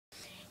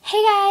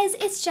Hey guys,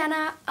 it's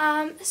Jenna.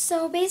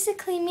 So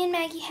basically me and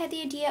Maggie had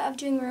the idea of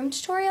doing room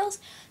tutorials.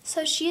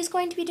 So she's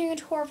going to be doing a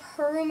tour of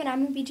her room and I'm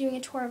going to be doing a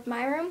tour of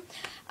my room.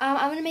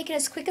 I'm going to make it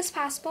as quick as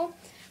possible.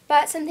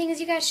 But some things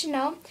you guys should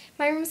know.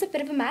 My room is a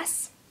bit of a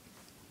mess.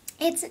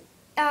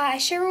 I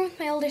share a room with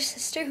my older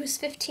sister who's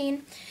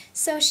 15.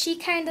 So she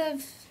kind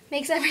of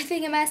makes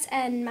everything a mess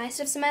and my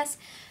stuff's a mess.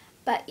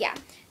 But yeah.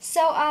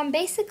 So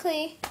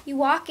basically you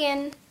walk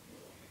in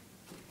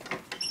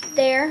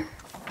there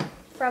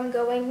from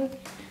going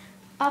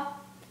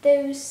up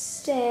those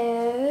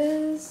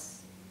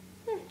stairs,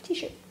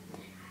 t-shirt,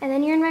 and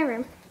then you're in my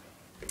room.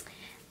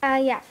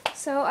 Yeah,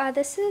 so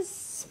this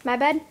is my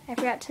bed. I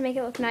forgot to make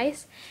it look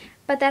nice,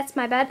 but that's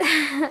my bed.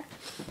 Then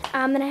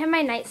I have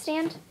my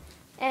nightstand,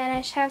 and I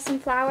have some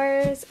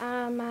flowers,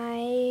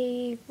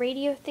 my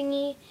radio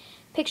thingy,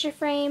 picture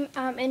frame,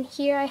 and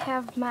here I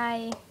have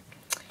my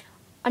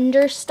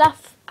under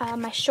stuff,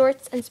 my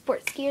shorts and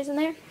sports gears in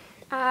there.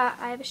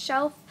 I have a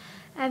shelf.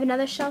 I have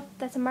another shelf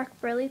that's a Mark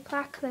Burley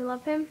plaque because I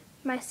love him.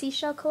 My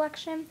seashell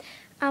collection.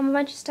 A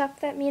bunch of stuff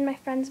that me and my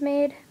friends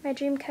made. My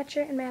dream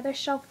catcher, and my other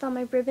shelf with all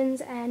my ribbons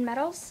and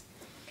medals.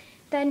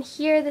 Then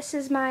here, this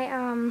is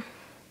my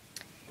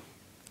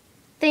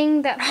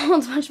thing that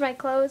holds a bunch of my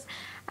clothes.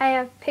 I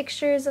have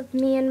pictures of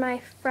me and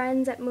my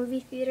friends at movie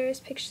theaters,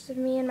 pictures of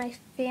me and my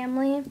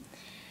family,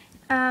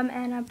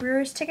 and a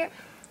Brewers ticket.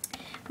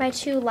 My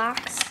two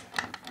locks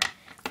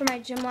for my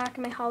gym lock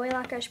and my hallway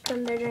lock. I should put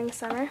them there during the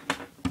summer.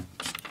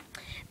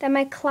 Then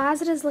my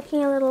closet is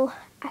looking a little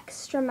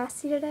extra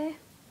messy today.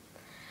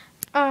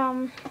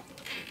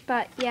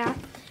 But yeah.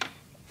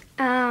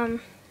 Oh,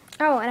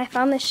 and I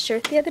found this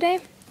shirt the other day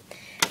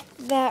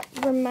that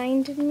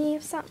reminded me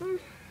of something.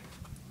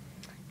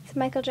 It's a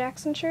Michael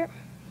Jackson shirt.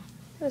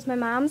 It was my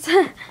mom's.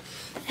 And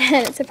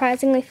it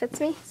surprisingly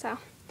fits me. So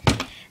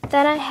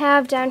then I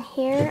have down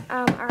here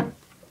our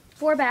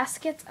 4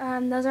 baskets.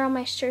 Those are all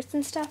my shirts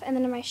and stuff, and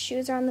then my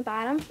shoes are on the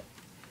bottom.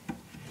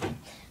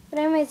 Then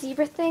I have my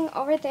zebra thing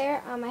over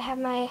there.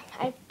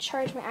 I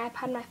charge my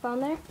iPod and my phone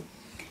there.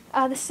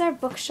 This is our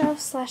bookshelf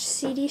 /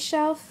 CD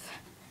shelf.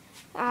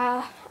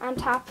 On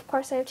top, of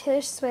course, I have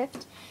Taylor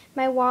Swift.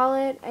 My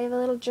wallet, I have a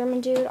little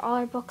German dude, all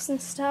our books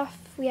and stuff.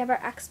 We have our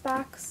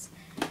Xbox,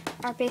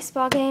 our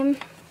baseball game,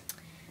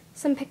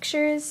 some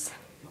pictures,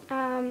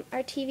 our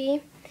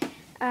TV,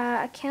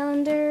 a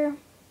calendar,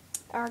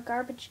 our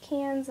garbage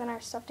cans, and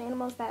our stuffed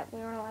animals that we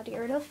weren't allowed to get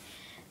rid of.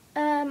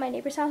 My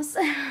neighbor's house.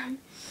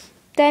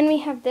 Then we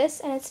have this,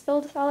 and it's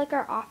filled with all like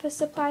our office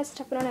supplies,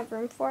 stuff we don't have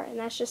room for, and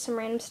that's just some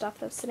random stuff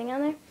that's sitting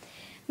on there.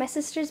 My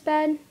sister's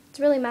bed, it's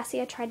really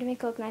messy. I tried to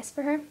make it look nice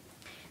for her.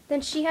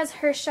 Then she has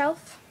her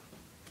shelf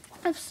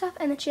of stuff,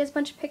 and then she has a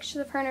bunch of pictures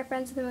of her and her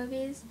friends in the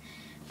movies,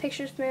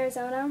 pictures from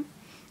Arizona,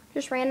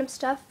 just random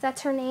stuff.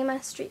 That's her name on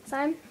a street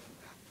sign.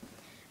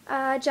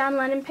 John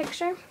Lennon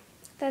picture.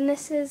 Then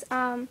this is,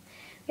 we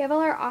have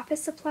all our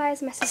office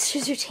supplies, my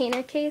sister's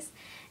retainer case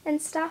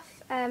and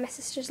stuff, my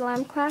sister's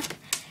alarm clock.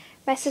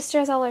 My sister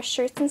has all her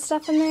shirts and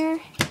stuff in there,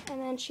 and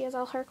then she has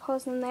all her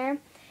clothes in there.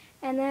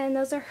 And then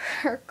those are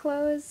her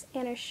clothes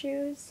and her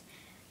shoes,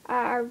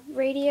 our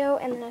radio,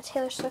 and then a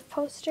Taylor Swift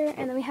poster.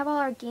 And then we have all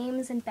our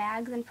games and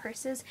bags and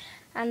purses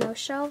on those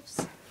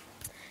shelves.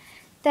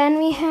 Then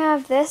we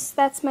have this.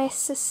 That's my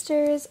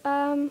sister's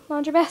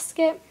laundry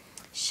basket.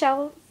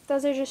 Shelf.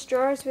 Those are just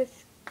drawers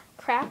with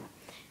crap.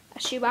 A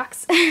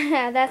shoebox.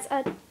 That's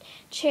a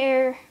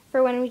chair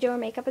for when we do our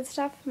makeup and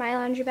stuff. My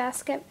laundry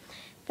basket.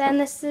 Then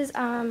this is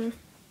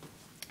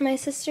my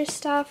sister's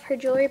stuff, her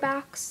jewelry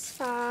box.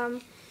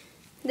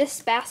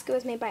 This basket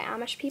was made by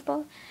Amish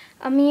people.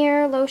 A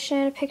mirror,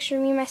 lotion, a picture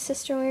of me and my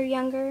sister when we were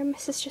younger, my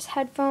sister's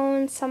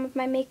headphones, some of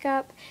my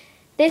makeup.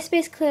 This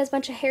basically has a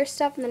bunch of hair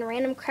stuff and then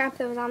random crap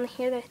that was on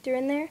here that I threw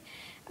in there.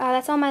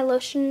 That's all my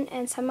lotion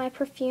and some of my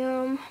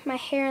perfume, my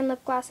hair and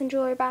lip gloss and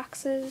jewelry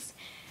boxes,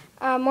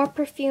 more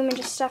perfume and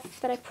just stuff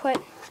that I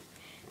put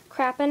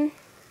crap in.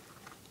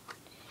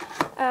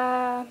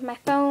 My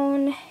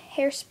phone,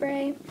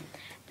 hairspray.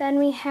 Then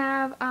we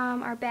have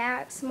our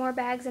bags, some more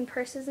bags and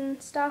purses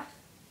and stuff,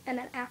 and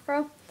an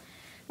afro.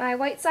 My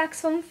white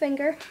socks, foam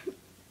finger.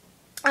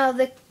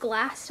 The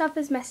glass stuff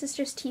is my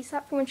sister's tea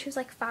set from when she was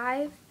like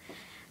 5.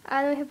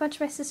 Then we have a bunch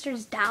of my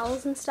sister's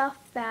dolls and stuff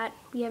that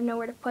we have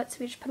nowhere to put, so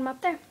we just put them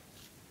up there.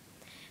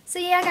 So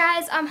yeah,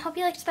 guys, hope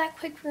you liked that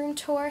quick room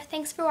tour.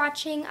 Thanks for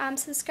watching.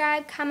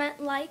 Subscribe,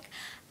 comment, like.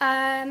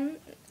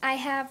 I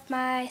have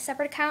my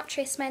separate account,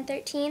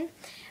 TraceMine13.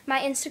 My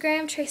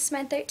Instagram,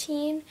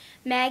 TraceMine13.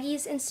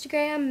 Maggie's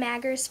Instagram,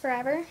 Maggers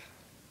Forever.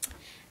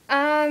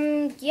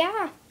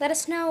 Yeah, let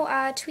us know.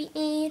 Tweet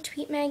me,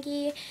 tweet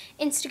Maggie,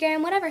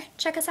 Instagram, whatever.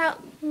 Check us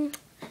out.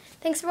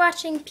 Thanks for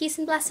watching. Peace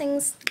and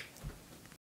blessings.